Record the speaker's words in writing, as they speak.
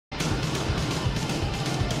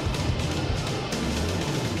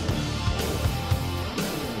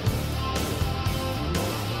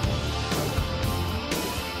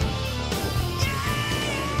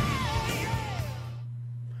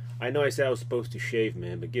I know I said I was supposed to shave,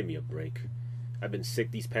 man, but give me a break. I've been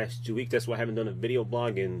sick these past 2 weeks. That's why I haven't done a video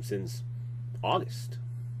blog since August.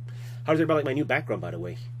 How does everybody like my new background, by the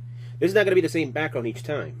way? This is not going to be the same background each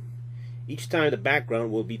time. Each time the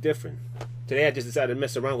background will be different. Today I just decided to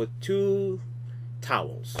mess around with 2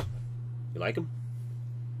 towels. You like them?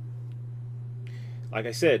 Like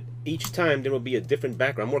I said, each time there will be a different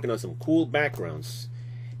background. I'm working on some cool backgrounds.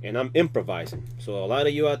 And I'm improvising. So a lot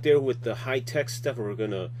of you out there with the high-tech stuff are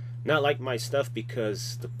going to not like my stuff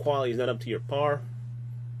because the quality is not up to your par.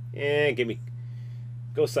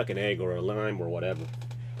 Go suck an egg or a lime or whatever.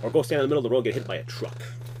 Or go stand in the middle of the road and get hit by a truck.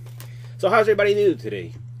 So how's everybody new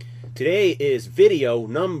today? Today is video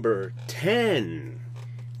number 10.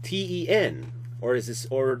 T-E-N. Or is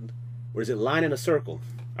it line in a circle?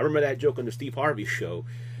 I remember that joke on the Steve Harvey show.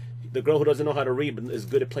 The girl who doesn't know how to read but is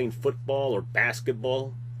good at playing football or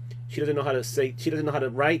basketball. She doesn't know how to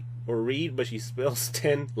write or read, but she spells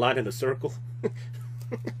 10 line in a circle.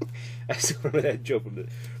 I still remember that joke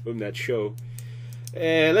from that show.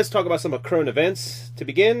 And let's talk about some current events. To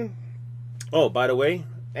begin, oh, by the way,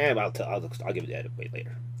 I'll give you that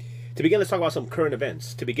later. To begin, let's talk about some current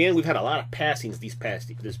events. To begin, we've had a lot of passings this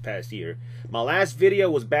past year. My last video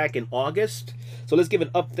was back in August, so let's give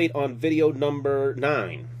an update on video number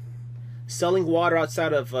 9. Selling water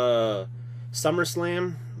outside of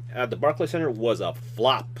SummerSlam at the Barclays Center was a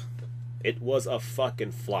flop. It was a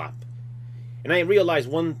fucking flop. And I realized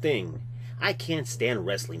one thing. I can't stand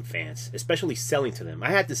wrestling fans, especially selling to them. I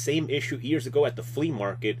had the same issue years ago at the flea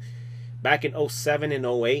market back in 07 and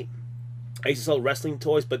 08. I used to sell wrestling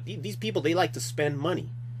toys, but these people, they like to spend money.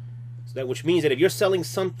 So which means that if you're selling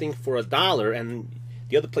something for $1 and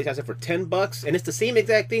the other place has it for $10 and it's the same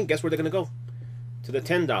exact thing, guess where they're going to go? To the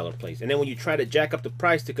 $10 place. And then when you try to jack up the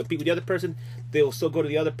price to compete with the other person, they'll still go to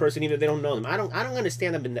the other person even if they don't know them. I don't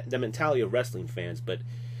understand the mentality of wrestling fans, but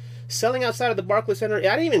selling outside of the Barclays Center, I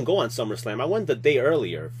didn't even go on SummerSlam. I went the day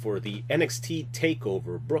earlier for the NXT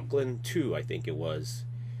TakeOver, Brooklyn 2, I think it was.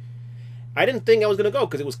 I didn't think I was going to go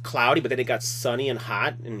because it was cloudy, but then it got sunny and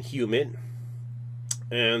hot and humid.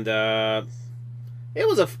 And it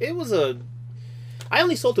was a I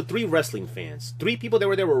only sold to 3 wrestling fans. 3 people that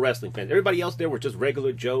were there were wrestling fans. Everybody else there were just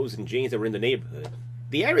regular Joes and Janes that were in the neighborhood.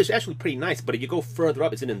 The area is actually pretty nice, but if you go further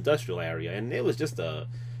up, it's an industrial area, and it was just a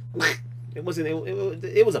it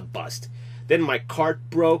was a bust. Then my cart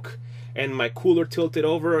broke and my cooler tilted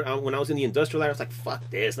over when I was in the industrial area. I was like, fuck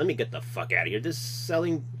this, let me get the fuck out of here. This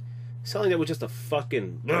selling that was just a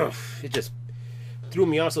fucking it just threw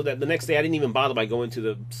me off, so that the next day I didn't even bother by going to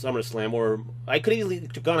the SummerSlam. Or I could easily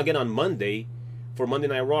have gone again on Monday for Monday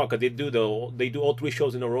Night Raw, because they do all 3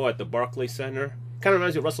 shows in a row at the Barclays Center. Kind of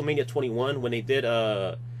reminds me of WrestleMania 21 when they did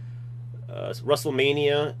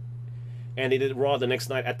WrestleMania and they did Raw the next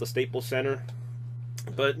night at the Staples Center.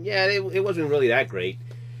 But yeah, it wasn't really that great.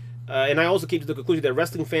 And I also came to the conclusion that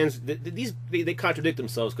wrestling fans, they contradict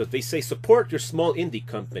themselves, because they say support your small indie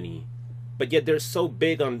company, but yet they're so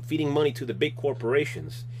big on feeding money to the big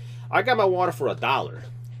corporations. I got my water for $1,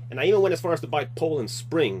 and I even went as far as to buy Poland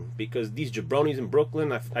Spring, because these jabronis in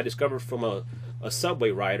Brooklyn, I discovered from a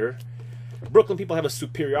subway rider, Brooklyn people have a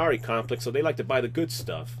superiority complex, so they like to buy the good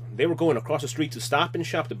stuff. They were going across the street to Stop and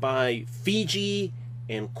Shop to buy Fiji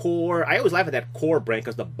and Core. I always laugh at that Core brand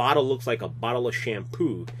because the bottle looks like a bottle of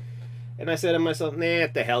shampoo. And I said to myself, nah,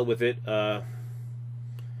 the hell with it.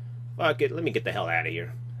 Fuck it, let me get the hell out of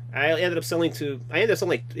here. I ended up selling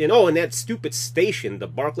like, in that stupid station, the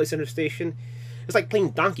Barclays Center station. It's like playing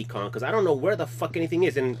Donkey Kong, because I don't know where the fuck anything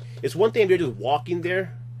is. And it's one thing if you're just walking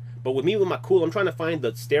there, but with me, with my cool, I'm trying to find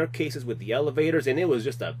the staircases with the elevators, and it was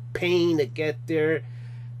just a pain to get there.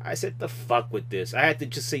 I said, the fuck with this. I had to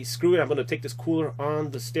just say, screw it, I'm going to take this cooler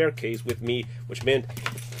on the staircase with me, which meant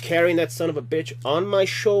carrying that son of a bitch on my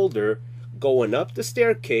shoulder, going up the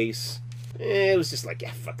staircase. It was just like,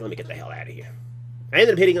 yeah, fuck, let me get the hell out of here. I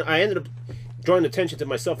ended up drawing attention to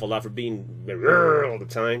myself a lot for being all the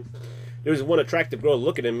time. There was one attractive girl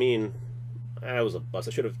looking at me, and I was a bust.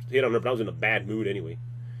 I should have hit on her, but I was in a bad mood anyway.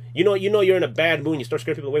 You know you're in a bad mood and you start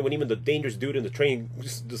scaring people away when even the dangerous dude in the train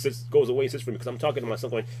just goes away and sits for me, because I'm talking to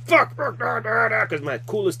myself going, fuck, because my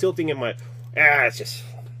cool is tilting and my, it's just,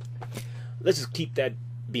 let's just keep that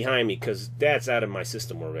behind me, because that's out of my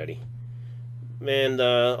system already. And,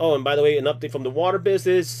 and by the way, an update from the water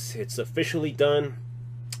business. It's officially done.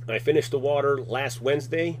 I finished the water last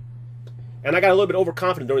Wednesday, and I got a little bit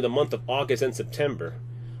overconfident during the month of August and September.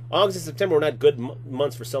 August and September were not good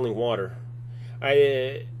months for selling water.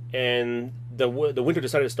 And the winter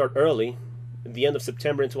decided to start early. At the end of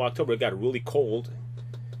September into October, it got really cold.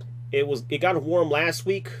 It got warm last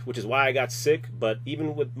week, which is why I got sick. But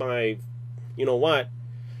even with my, you know what,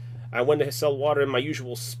 I went to sell water in my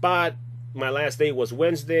usual spot. My last day was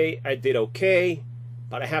Wednesday. I did okay.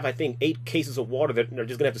 But I have, I think, 8 cases of water that are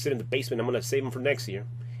just going to have to sit in the basement. I'm going to save them for next year.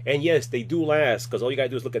 And yes, they do last, because all you got to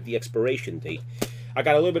do is look at the expiration date. I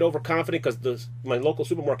got a little bit overconfident because my local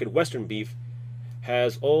supermarket, Western Beef,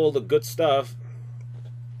 has all the good stuff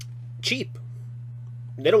cheap.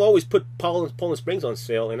 They don't always put Poland Springs on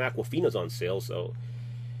sale and Aquafina's on sale, so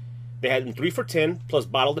they had them 3 for $10 plus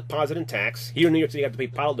bottle deposit and tax. Here in New York City, you have to pay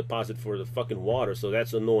bottle deposit for the fucking water, so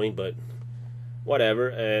that's annoying, but whatever.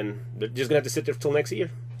 And they're just gonna have to sit there till next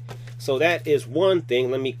year. So that is one thing.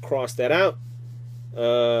 Let me cross that out.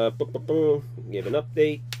 Give an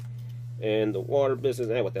update and the water business.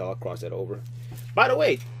 What the hell? I'll cross that over. By the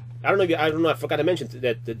way, I don't know. I forgot to mention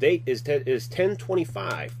that the date is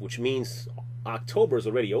 10/25, which means October is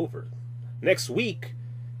already over. Next week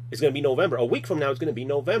is going to be November. A week from now is going to be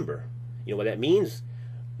November. You know what that means?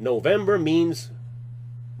 November means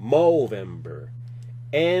Movember.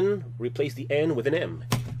 N, replace the N with an M,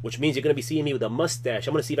 which means you're going to be seeing me with a mustache.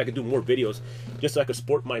 I'm going to see if I can do more videos just so I can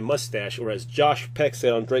sport my mustache, or as Josh Peck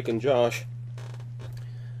said on Drake and Josh,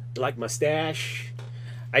 like mustache.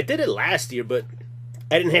 I did it last year, but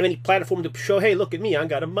I didn't have any platform to show, hey, look at me, I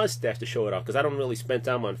got a mustache to show it off, because I don't really spend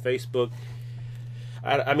time on Facebook.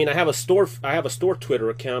 I mean, I have a store Twitter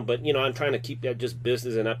account, but you know, I'm trying to keep that just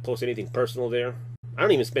business and not post anything personal there. I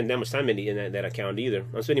don't even spend that much time in that account either.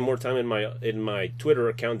 I'm spending more time in my Twitter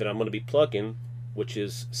account that I'm going to be plugging, which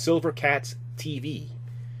is Silvercats TV.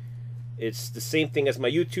 It's the same thing as my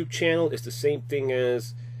YouTube channel. It's the same thing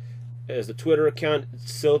as the Twitter account,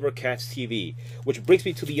 Silvercats TV. Which brings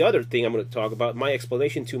me to the other thing I'm going to talk about, my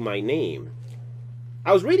explanation to my name.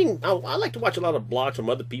 I was reading, I like to watch a lot of blogs from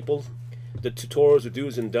other people, the tutorials, the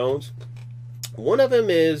do's and don'ts. One of them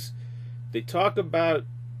is, they talk about,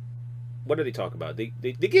 what do they talk about? They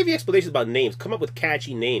give you explanations about names, come up with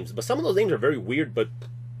catchy names, but some of those names are very weird, but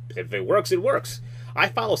if it works, it works. I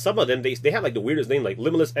follow some of them. They have like the weirdest name, like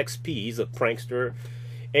Limitless XP, he's a prankster.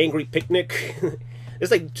 Angry Picnic.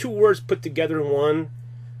 It's like 2 words put together in one.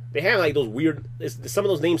 They have like those weird, some of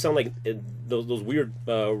those names sound like those weird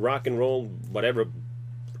rock and roll, whatever,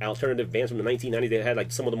 alternative bands from the 1990s. They had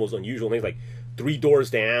like some of the most unusual names, like 3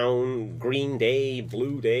 Doors Down, Green Day,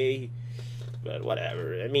 Blue Day, but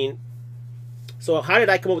whatever. I mean, so how did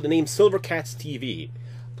I come up with the name Silvercats TV?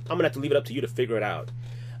 I'm gonna have to leave it up to you to figure it out.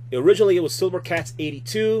 Originally it was Silvercats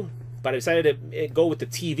 82, but I decided to go with the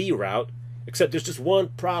TV route, except there's just one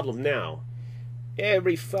problem now.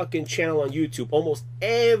 Every fucking channel on YouTube, almost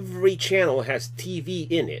every channel has TV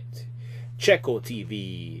in it. Checo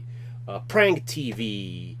TV, Prank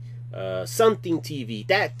TV, something TV,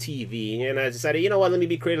 that TV. And I decided, you know what, let me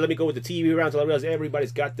be creative, let me go with the TV route until I realized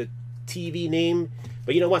everybody's got the TV name.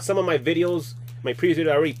 But you know what, some of my videos, my previous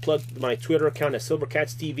video, I already plugged my Twitter account as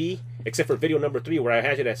Silvercats TV, except for video number 3 where I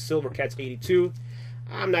had it as Silvercats 82.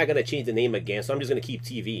 I'm not going to change the name again, so I'm just going to keep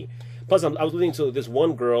TV. Plus, I was listening to this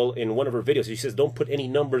one girl in one of her videos. She says, don't put any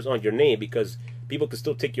numbers on your name because people can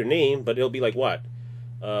still take your name, but it'll be like what?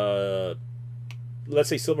 Let's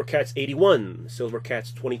say Silvercats 81,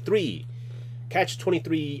 Silvercats 23, Catch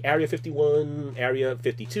 23, Area 51, Area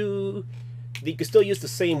 52. You can still use the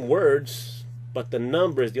same words, but the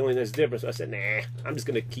number is the only thing that's different. So I said, nah, I'm just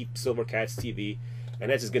going to keep Silvercats TV,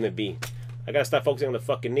 and that's just going to be. I got to stop focusing on the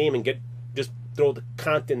fucking name and just throw the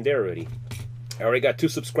content there already. I already got 2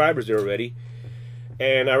 subscribers there already,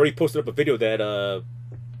 and I already posted up a video that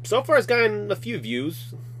so far has gotten a few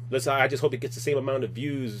views. I just hope it gets the same amount of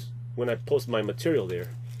views when I post my material there.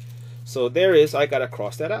 So there is, I gotta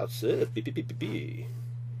cross that out.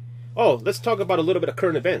 Oh, let's talk about a little bit of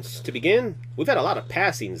current events. To begin, we've had a lot of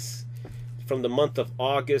passings from the month of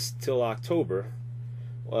August till October.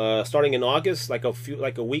 Starting in August, like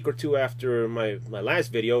a week or 2 after my last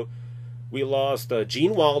video, we lost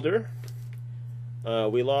Gene Wilder.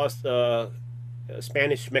 We lost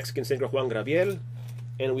Spanish-Mexican singer Juan Gabriel,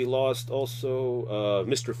 and we lost also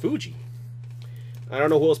Mr. Fuji. I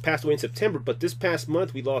don't know who else passed away in September, but this past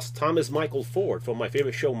month we lost Thomas Michael Ford from my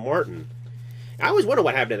favorite show, Martin. I always wonder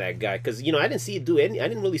what happened to that guy, because you know I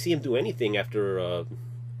didn't really see him do anything after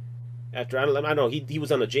I don't know, he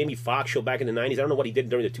was on a Jamie Foxx show back in the 90s. I don't know what he did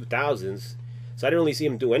during the 2000s, so I didn't really see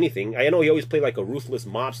him do anything. I know he always played like a ruthless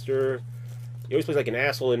mobster. He always plays like an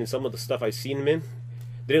asshole in some of the stuff I've seen him in.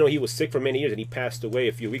 Didn't know he was sick for many years and he passed away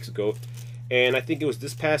a few weeks ago. And I think it was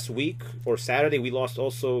this past week or Saturday we lost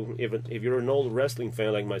also, if you're an old wrestling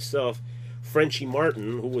fan like myself, Frenchie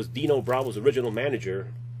Martin, who was Dino Bravo's original manager.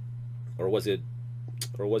 Or was it,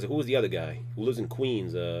 who was the other guy who lives in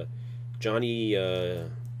Queens? Johnny,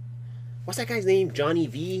 what's that guy's name? Johnny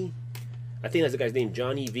V? I think that's the guy's name,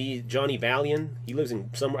 Johnny Valian. He lives in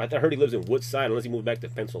somewhere. I heard he lives in Woodside, unless he moved back to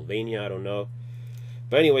Pennsylvania. I don't know.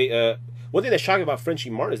 But anyway, one thing that's shocking about Frenchie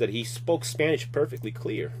Martin is that he spoke Spanish perfectly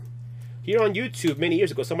clear. Here on YouTube, many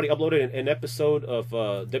years ago, somebody uploaded an episode of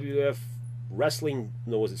WF Wrestling,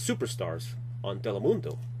 no, was it Superstars on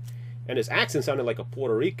Telemundo, and his accent sounded like a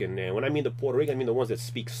Puerto Rican. And when I mean the Puerto Rican, I mean the ones that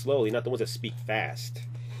speak slowly, not the ones that speak fast.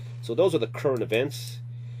 So those are the current events.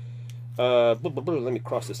 Let me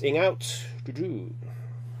cross this thing out.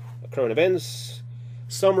 Current events.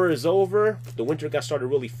 Summer is over. The winter got started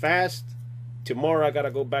really fast. Tomorrow I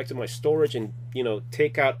gotta go back to my storage and, you know,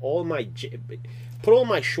 take out all my, put all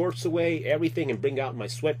my shorts away, everything, and bring out my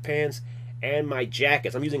sweatpants and my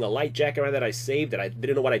jackets. I'm using a light jacket right that I saved that I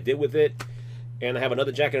didn't know what I did with it, and I have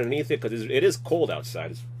another jacket underneath it because it is cold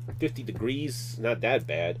outside. It's 50 degrees, not that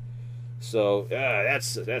bad. So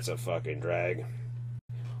that's a fucking drag.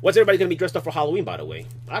 What's everybody gonna be dressed up for Halloween, by the way?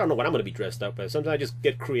 I don't know what I'm gonna be dressed up as. Sometimes I just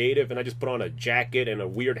get creative and I just put on a jacket and a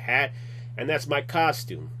weird hat, and that's my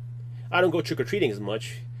costume. I don't go trick-or-treating as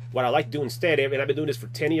much. What I like to do instead, and I've been doing this for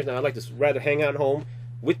 10 years now, I like to rather hang out at home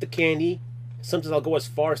with the candy. Sometimes I'll go as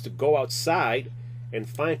far as to go outside and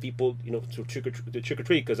find people, you know, to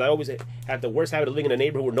trick-or-treat, because I always have the worst habit of living in a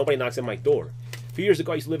neighborhood where nobody knocks at my door. A few years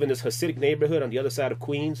ago, I used to live in this Hasidic neighborhood on the other side of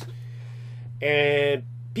Queens, and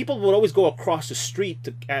people would always go across the street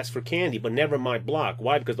to ask for candy, but never my block.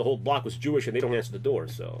 Why? Because the whole block was Jewish and they don't answer the door.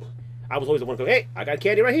 So I was always the one to go, hey, I got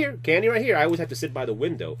candy right here, candy right here. I always have to sit by the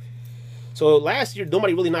window. So last year,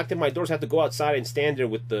 nobody really knocked at my doors. I had to go outside and stand there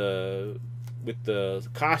with the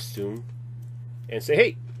costume and say,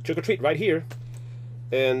 hey, trick or treat right here.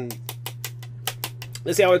 And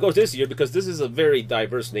let's see how it goes this year, because this is a very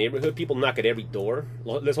diverse neighborhood. People knock at every door.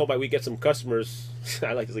 Let's hope we get some customers.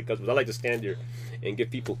 I like to say customers. I like to stand there and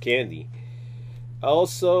give people candy.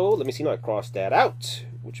 Also, let me see, now I crossed that out,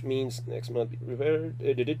 which means next month. I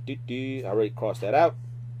already crossed that out.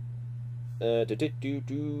 Let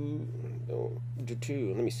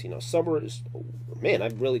me see now. Summer is, oh, man,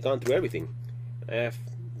 I've really gone through everything. I have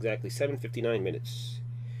exactly 7:59 minutes.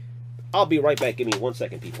 I'll be right back. Give me 1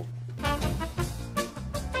 second, people.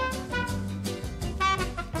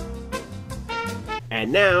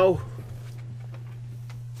 And now,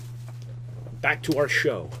 back to our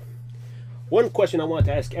show. One question I want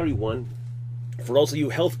to ask everyone, for those of you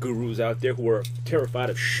health gurus out there who are terrified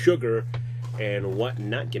of sugar and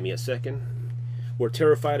whatnot, give me a second. We're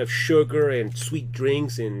terrified of sugar and sweet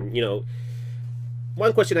drinks, and, you know,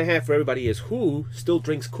 one question I have for everybody is, who still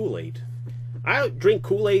drinks Kool-Aid? I drink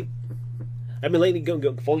Kool-Aid. I've been lately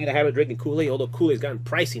falling into the habit of drinking Kool-Aid, although Kool-Aid's gotten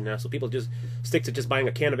pricey now, so people just stick to just buying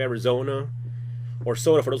a can of Arizona or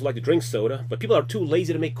soda for those who like to drink soda. But people are too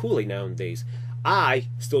lazy to make Kool-Aid nowadays. I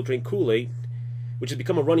still drink Kool-Aid, which has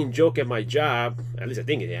become a running joke at my job, at least I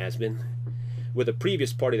think it has been, with a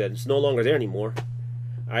previous party that's no longer there anymore.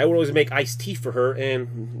 I would always make iced tea for her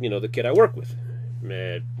and, you know, the kid I work with.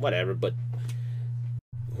 Man, whatever, but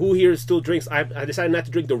who here still drinks? I decided not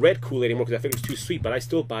to drink the red Kool-Aid anymore because I figured it's too sweet, but I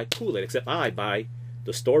still buy Kool-Aid, except I buy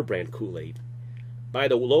the store brand Kool-Aid. Buy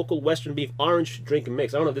the local Western Beef orange drink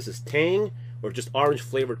mix. I don't know if this is Tang or just orange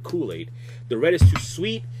flavored Kool-Aid. The red is too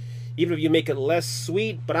sweet, even if you make it less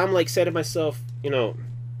sweet, but I'm like saying to myself, you know,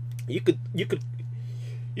 you could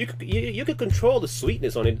control the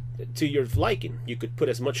sweetness on it to your liking. You could put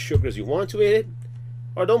as much sugar as you want to in it,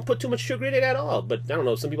 or don't put too much sugar in it at all. But I don't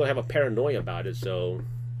know, some people have a paranoia about it. So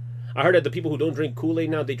I heard that the people who don't drink Kool-Aid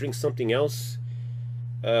now, they drink something else,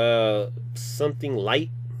 something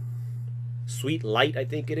light, sweet light, I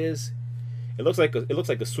think it is. It looks like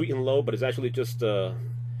a sweet and low, but it's actually just a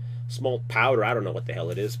small powder. I don't know what the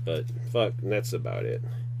hell it is, but fuck, that's about it.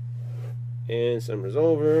 And summer's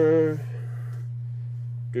over.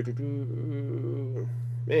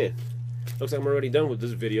 Man, looks like I'm already done with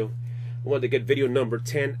this video. I wanted to get video number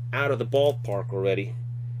 10 out of the ballpark already.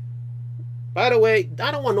 By the way,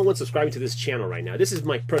 I don't want no one subscribing to this channel right now. This is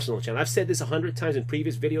my personal channel. I've said this 100 times in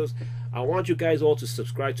previous videos. I want you guys all to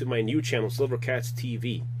subscribe to my new channel, Silvercats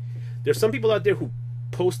TV. There's some people out there who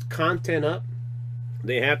post content up.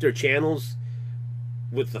 They have their channels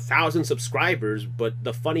with 1,000 subscribers, but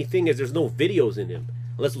the funny thing is there's no videos in them.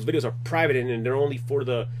 Unless those videos are private and they're only for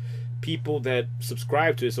the people that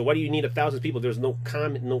subscribe to it. So why do you need 1,000 people? There's no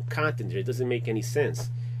comment, no content there. It doesn't make any sense.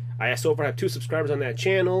 I so far have 2 subscribers on that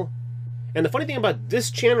channel. And the funny thing about this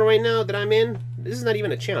channel right now that I'm in, this is not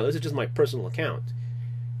even a channel. This is just my personal account.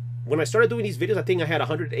 When I started doing these videos, I think I had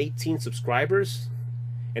 118 subscribers.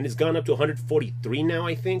 And it's gone up to 143 now,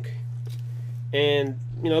 I think. And,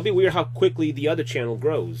 you know, it'd be weird how quickly the other channel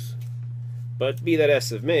grows. But be that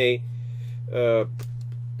as it may,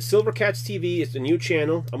 Silver Cats TV is the new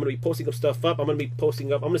channel. I'm going to be posting up stuff up. I'm going to be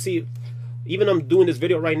posting up. I'm going to see, even I'm doing this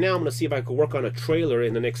video right now, I'm going to see if I could work on a trailer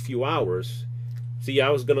in the next few hours. See, I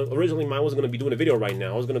was going to, originally I wasn't going to be doing a video right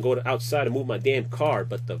now. I was going to go outside and move my damn car,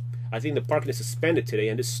 but I think the parking is suspended today,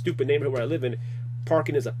 and this stupid neighborhood where I live in,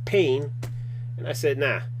 parking is a pain. And I said,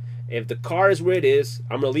 nah, if the car is where it is,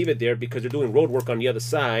 I'm going to leave it there because they're doing road work on the other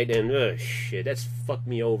side, and shit, that's fucked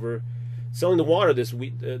me over. Selling the water this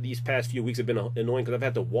week, these past few weeks have been annoying because I've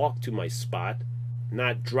had to walk to my spot,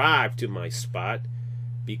 not drive to my spot,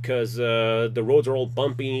 because the roads are all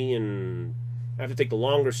bumpy and I have to take the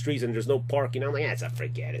longer streets and there's no parking. I'm like,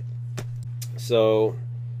 forget it. So,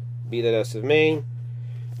 be that as it may,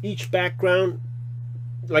 each background,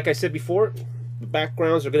 like I said before, the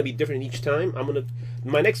backgrounds are going to be different each time.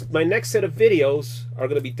 My next set of videos are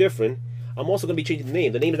going to be different. I'm also going to be changing the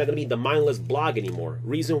name. The name is not going to be the Mindless blog anymore.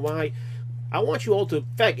 Reason why? I want you all to, in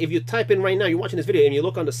fact, if you type in right now, you're watching this video, and you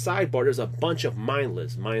look on the sidebar, there's a bunch of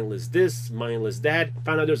Mindless. Mindless this, Mindless that.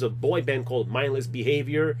 Found out there's a boy band called Mindless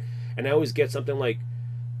Behavior, and I always get something like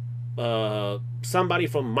somebody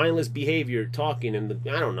from Mindless Behavior talking, and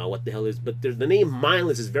I don't know what the hell is, but the name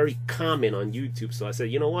Mindless is very common on YouTube, so I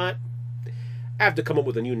said, you know what? I have to come up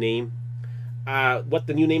with a new name. What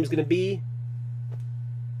the new name is going to be,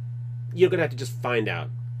 you're going to have to just find out.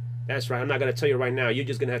 That's right, I'm not going to tell you right now. You're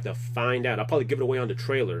just going to have to find out. I'll probably give it away on the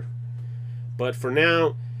trailer. But for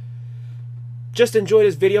now, just enjoy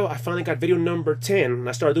this video. I finally got video number 10. And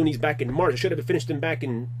I started doing these back in March. I should have finished them back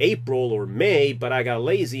in April or May, but I got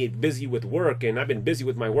lazy, busy with work. And I've been busy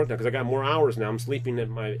with my work now because I got more hours now. I'm sleeping at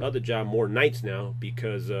my other job more nights now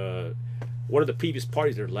because one of the previous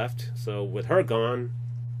parties are left. So with her gone,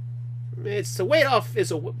 it's a weight off.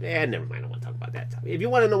 Never mind. I don't want to talk about that. If you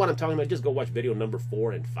want to know what I'm talking about, just go watch video number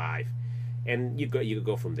 4 and 5, and you could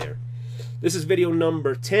go from there. This is video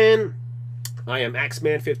number 10. I am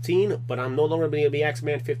Axeman15, but I'm no longer going to be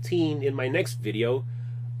Axeman15 in my next video.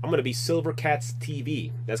 I'm going to be Silver Cats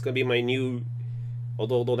TV. That's going to be my new,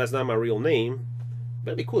 although that's not my real name.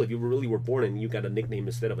 But it'd be cool if you really were born and you got a nickname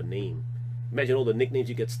instead of a name. Imagine all the nicknames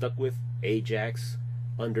you get stuck with: Ajax,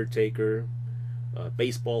 Undertaker,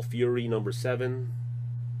 Baseball Fury number 7.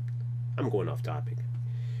 I'm going off topic.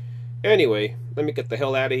 Anyway, let me get the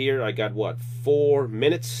hell out of here. I got, what, 4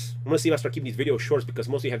 minutes? I'm going to see if I start keeping these videos short because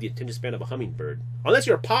most of you have the attention span of a hummingbird. Unless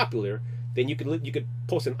you're popular, then you could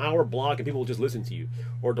post an hour blog and people will just listen to you.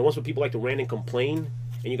 Or the ones where people like to rant and complain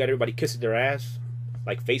and you got everybody kissing their ass,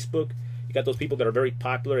 like Facebook. You got those people that are very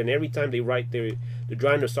popular, and every time they write, they're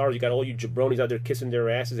drying their sorrows. You got all you jabronis out there kissing their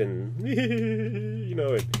asses, and you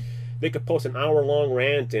know, they could post an hour-long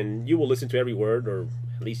rant and you will listen to every word, or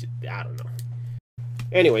at least, I don't know.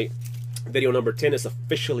 Anyway, video number 10 is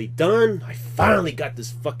officially done. I finally got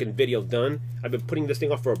this fucking video done. I've been putting this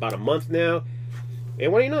thing off for about a month now.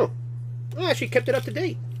 And what do you know? I actually kept it up to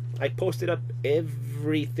date. I posted up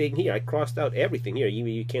everything here. I crossed out everything here.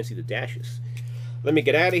 You can't see the dashes. Let me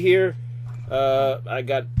get out of here. I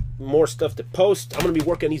got more stuff to post. I'm going to be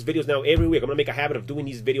working on these videos now every week. I'm going to make a habit of doing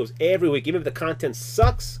these videos every week. Even if the content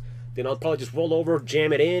sucks, then I'll probably just roll over,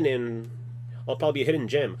 jam it in, and I'll probably be a hidden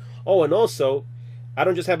gem. Oh, and also, I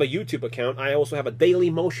don't just have a YouTube account. I also have a Daily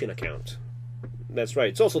Motion account. That's right.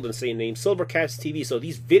 It's also the same name, Silver Cats TV. So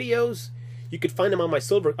these videos, you could find them on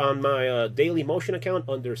my Daily Motion account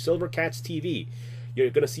under Silver Cats TV. You're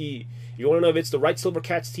gonna see. You want to know if it's the right Silver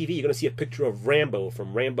Cats TV? You're gonna see a picture of Rambo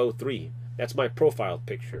from Rambo 3. That's my profile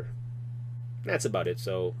picture. That's about it.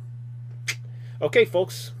 So, okay,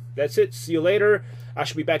 folks, that's it. See you later. I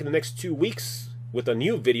should be back in the next 2 weeks with a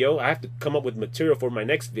new video. I have to come up with material for my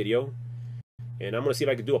next video. And I'm going to see if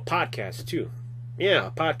I can do a podcast, too. Yeah,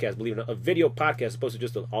 a podcast, believe it or not. A video podcast as opposed to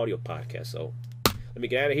just an audio podcast. So, let me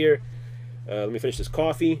get out of here. Let me finish this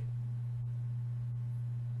coffee.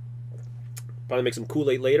 Probably make some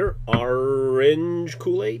Kool-Aid later. Orange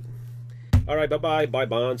Kool-Aid. All right, bye-bye. Bye,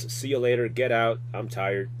 Bonds. See you later. Get out. I'm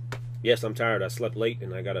tired. Yes, I'm tired. I slept late,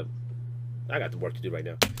 and I got the work to do right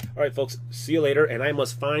now. All right, folks. See you later. And I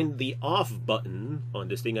must find the off button on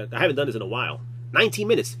this thing. I haven't done this in a while. 19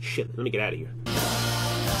 minutes. Shit. Let me get out of here.